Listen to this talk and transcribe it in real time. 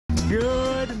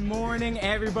Good morning,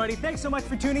 everybody. Thanks so much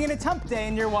for tuning in. It's Hump Day,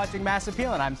 and you're watching Mass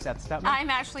Appeal, and I'm Seth Stutman. I'm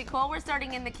Ashley Cole. We're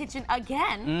starting in the kitchen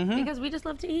again because we just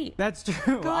love to eat. That's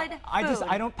true. Good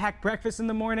I don't pack breakfast in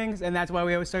the mornings, and that's why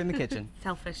we always start in the kitchen.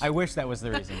 Selfish. I wish that was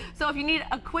the reason. So if you need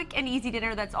a quick and easy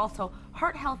dinner that's also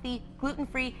heart-healthy,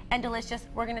 gluten-free, and delicious,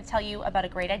 we're going to tell you about a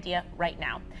great idea right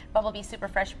now. Bumble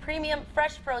SuperFresh Premium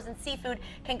Fresh Frozen Seafood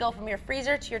can go from your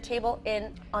freezer to your table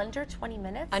in under 20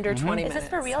 minutes. Under 20 minutes. Is this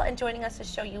for real? And joining us to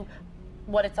show you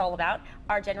what it's all about,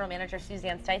 our General Manager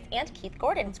Suzanne Stites and Keith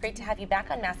Gordon. It's great to have you back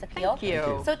on Mass Appeal. Thank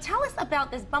you. So tell us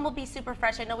about this Bumblebee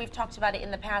SuperFresh. I know we've talked about it in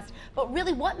the past, but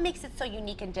really what makes it so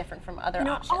unique and different from other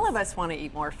options? All of us want to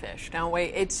eat more fish, don't we?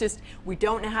 It's just we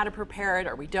don't know how to prepare it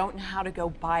or we don't know how to go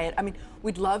buy it. I mean,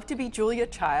 we'd love to be Julia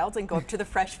Childs and go up to the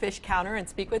fresh fish counter and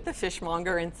speak with the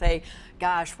fishmonger and say,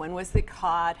 gosh, when was it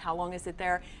caught? How long is it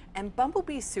there? And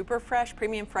Bumblebee SuperFresh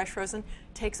Premium Fresh Frozen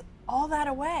takes all that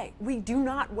away. We do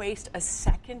not waste a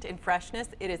second in freshness.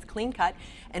 It is clean cut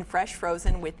and fresh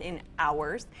frozen within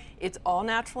hours. It's all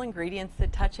natural ingredients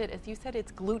that touch it. As you said,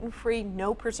 it's gluten-free,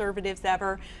 no preservatives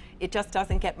ever. It just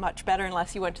doesn't get much better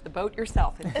unless you went to the boat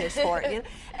yourself and fished for it.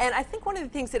 And I think one of the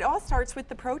things, it all starts with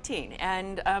the protein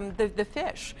and the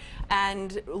fish.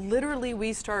 And literally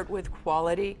we start with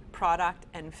quality product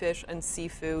and fish and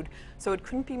seafood. So it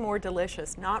couldn't be more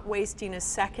delicious, not wasting a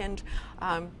second.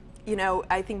 You know,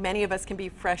 I think many of us can be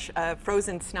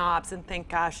frozen snobs and think,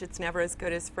 gosh, it's never as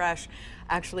good as fresh.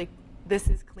 Actually, this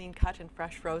is clean cut and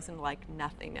fresh frozen like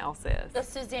nothing else is. So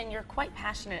Suzanne, you're quite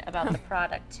passionate about the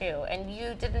product too, and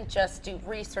you didn't just do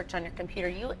research on your computer,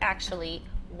 you actually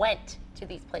went to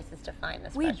these places to find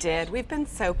this. We did. We've been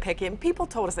so picky, and people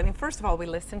told us, I mean, first of all, we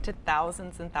listened to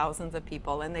thousands and thousands of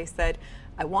people, and they said,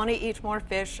 I want to eat more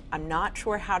fish, I'm not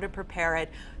sure how to prepare it,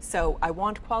 so I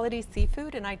want quality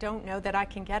seafood, and I don't know that I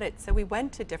can get it. So we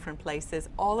went to different places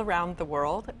all around the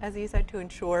world, as you said, to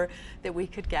ensure that we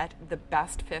could get the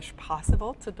best fish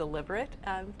possible to deliver it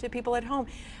to people at home.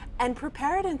 And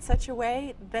prepare it in such a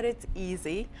way that it's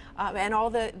easy, and all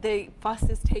the fuss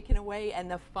is taken away, and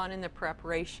the fun in the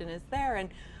preparation is there. And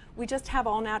we just have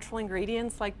all natural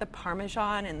ingredients like the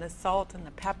Parmesan and the salt and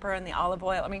the pepper and the olive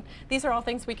oil. I mean, these are all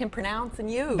things we can pronounce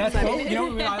and use. That's cool. You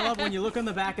know what I love when you look on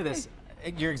the back of this.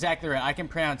 You're exactly right. I can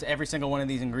pronounce every single one of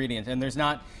these ingredients, and there's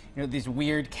not, these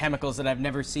weird chemicals that I've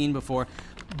never seen before.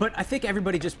 But I think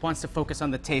everybody just wants to focus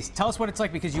on the taste. Tell us what it's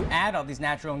like, because you add all these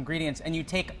natural ingredients and you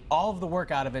take all of the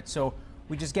work out of it. So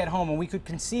we just get home and we could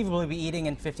conceivably be eating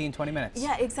in 15, 20 minutes.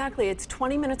 Yeah, exactly. It's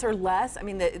 20 minutes or less. I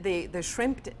mean, the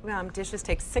shrimp dishes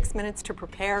take 6 minutes to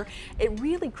prepare. It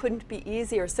really couldn't be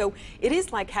easier. So it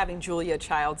is like having Julia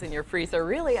Childs in your freezer,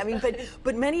 really. I mean,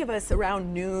 but many of us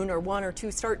around noon or 1 or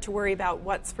 2 start to worry about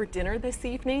what's for dinner this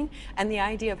evening, and the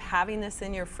idea of having this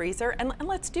in your freezer. And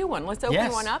let's do one. Let's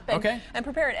open one up and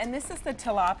prepare it. And this is the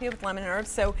tilapia with lemon and herbs,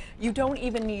 so you don't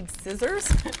even need scissors.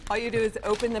 All you do is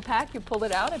open the pack, you pull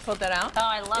it out, I pulled that out. Oh,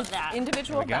 I love that.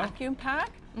 Individual vacuum pack.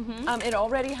 It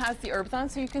already has the herbs on,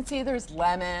 so you can see there's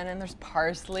lemon and there's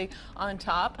parsley on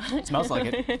top. It smells like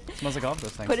it. It smells like all of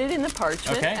those things. Put it in the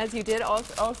parchment as you did. All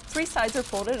 3 sides are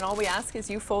folded, and all we ask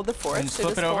is you fold the 4th. So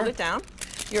just fold it down.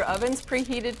 Your oven's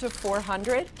preheated to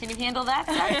 400. Can you handle that?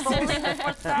 Folding the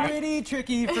 4th side? Pretty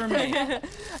tricky for me.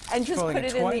 And just put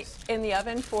it in the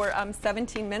oven for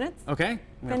 17 minutes. Okay.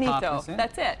 Finito.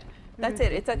 That's it. That's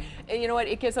it. You know what?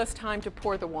 It gives us time to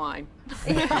pour the wine.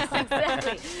 Yes,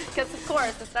 exactly. Because of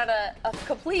course, it's not a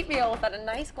complete meal without a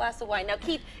nice glass of wine. Now,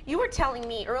 Keith, you were telling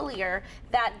me earlier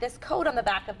that this code on the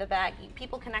back of the bag,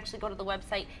 people can actually go to the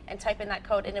website and type in that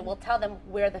code, and it will tell them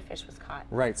where the fish was caught.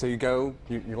 Right. So you go,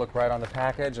 you look right on the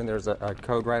package, and there's a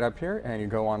code right up here, and you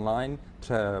go online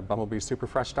to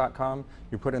bumblebeesuperfresh.com.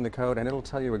 You put in the code, and it'll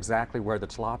tell you exactly where the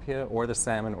tilapia or the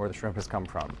salmon or the shrimp has come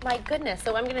from. My goodness.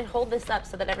 So I'm going to hold this up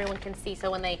so that everyone can see.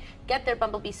 So when they get their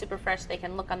Bumblebee SuperFresh, they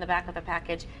can look on the back of the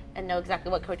package and know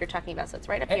exactly what code you're talking about. So it's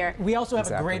right up here. We also have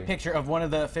a great picture of one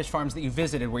of the fish farms that you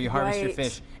visited where you harvest your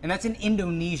fish. And that's in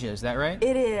Indonesia, is that right?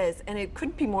 It is, and it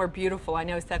couldn't be more beautiful. I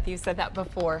know, Seth, you said that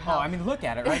before. Oh, I mean, look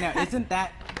at it right now. Isn't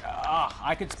that...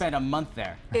 I could spend a month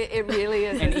there. It really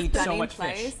is and a eat stunning so much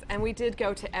place. fish. And we did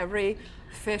go to every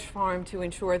fish farm to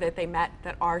ensure that they met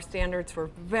our standards. We're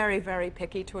very, very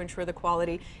picky to ensure the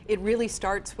quality. It really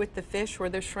starts with the fish or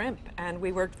the shrimp, and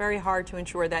we worked very hard to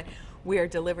ensure that we are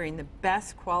delivering the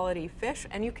best quality fish,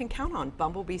 and you can count on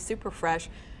Bumblebee SuperFresh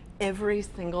every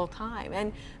single time.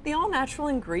 And the all-natural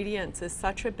ingredients is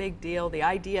such a big deal. The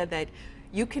idea that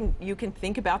you can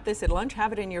think about this at lunch,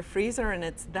 have it in your freezer, and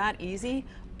it's that easy.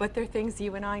 But they're things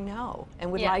you and I know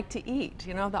and would like to eat.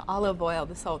 You know, the olive oil,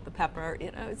 the salt, the pepper.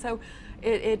 You know, so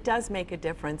it does make a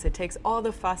difference. It takes all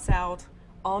the fuss out,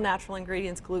 all natural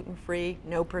ingredients, gluten-free,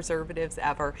 no preservatives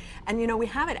ever. And you know, we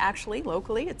have it actually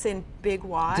locally. It's in Big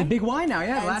Y. It's a Big Y now,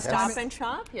 yeah. And Last Stop time and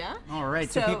Shop, yeah. All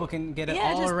right, so people can get it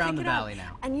all just around pick the it up. valley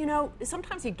now. And you know,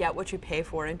 sometimes you get what you pay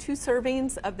for. And 2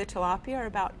 servings of the tilapia are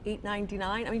about $8.99.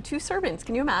 I mean, 2 servings.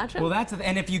 Can you imagine? Well,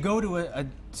 and if you go to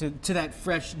to that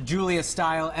fresh Julia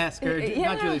Style-esque, or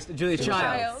Yeah. not Julia Childs.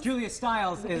 Childs. Julia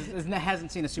Stiles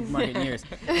hasn't seen a supermarket in years.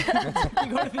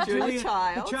 You go to the Julia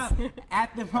Childs.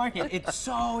 at the market. It's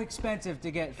so expensive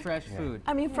to get fresh food.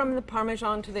 I mean, from the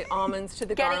Parmesan to the almonds to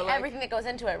the Getting garlic. everything that goes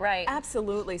into it, right?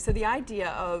 Absolutely. So the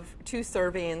idea of 2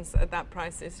 servings at that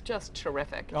price is just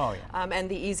terrific. Oh, yeah. And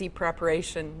the easy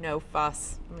preparation, no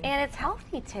fuss. I mean, And it's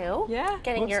healthy too. Yeah.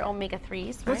 Getting your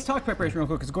omega-3s, right? Let's talk preparation real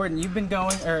quick, because Gordon, you've been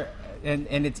going,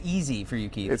 and it's easy for you,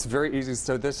 Keith. It's very easy.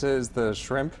 So this is the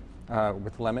shrimp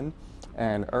with lemon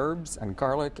and herbs and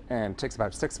garlic, and it takes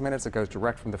about 6 minutes. It goes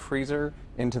direct from the freezer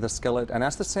into the skillet, and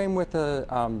that's the same with the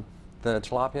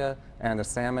tilapia and the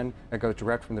salmon. It goes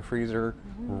direct from the freezer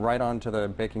right onto the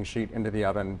baking sheet into the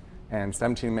oven, and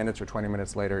 17 minutes or 20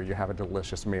 minutes later, you have a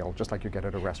delicious meal, just like you get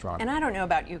at a restaurant. and I don't know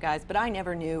about you guys, but I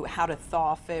never knew how to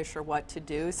thaw fish or what to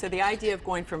do. So the idea of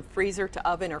going from freezer to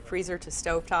oven or freezer to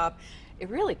stovetop, it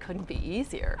really couldn't be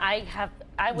easier.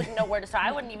 I wouldn't know where to start.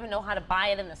 I wouldn't even know how to buy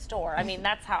it in the store. I mean,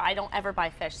 that's how I don't ever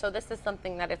buy fish. So this is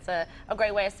something that it's a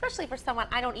great way, especially for someone,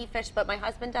 I don't eat fish, but my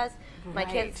husband does, my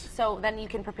kids. So then you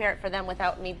can prepare it for them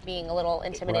without me being a little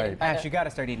intimidated. Right. by Ash, the- you got to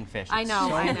start eating fish. I know,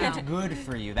 So I know. It's good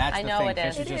for you. That's I the know thing. it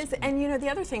is. Fish It just is, and you know, the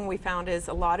other thing we found is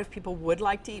a lot of people would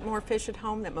like to eat more fish at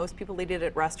home, that most people eat it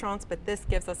at restaurants, but this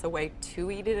gives us a way to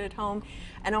eat it at home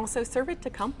and also serve it to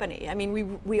company. I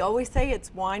mean, we always say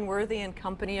it's wine worthy and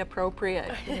company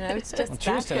appropriate. You know, it's just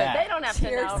cheers to good. that. They don't have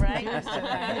to know, right?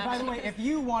 Hey, by the way, if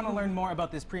you want to learn more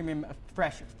about this premium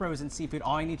fresh frozen seafood,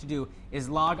 all you need to do is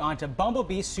log on to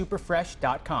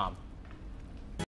bumblebeesuperfresh.com.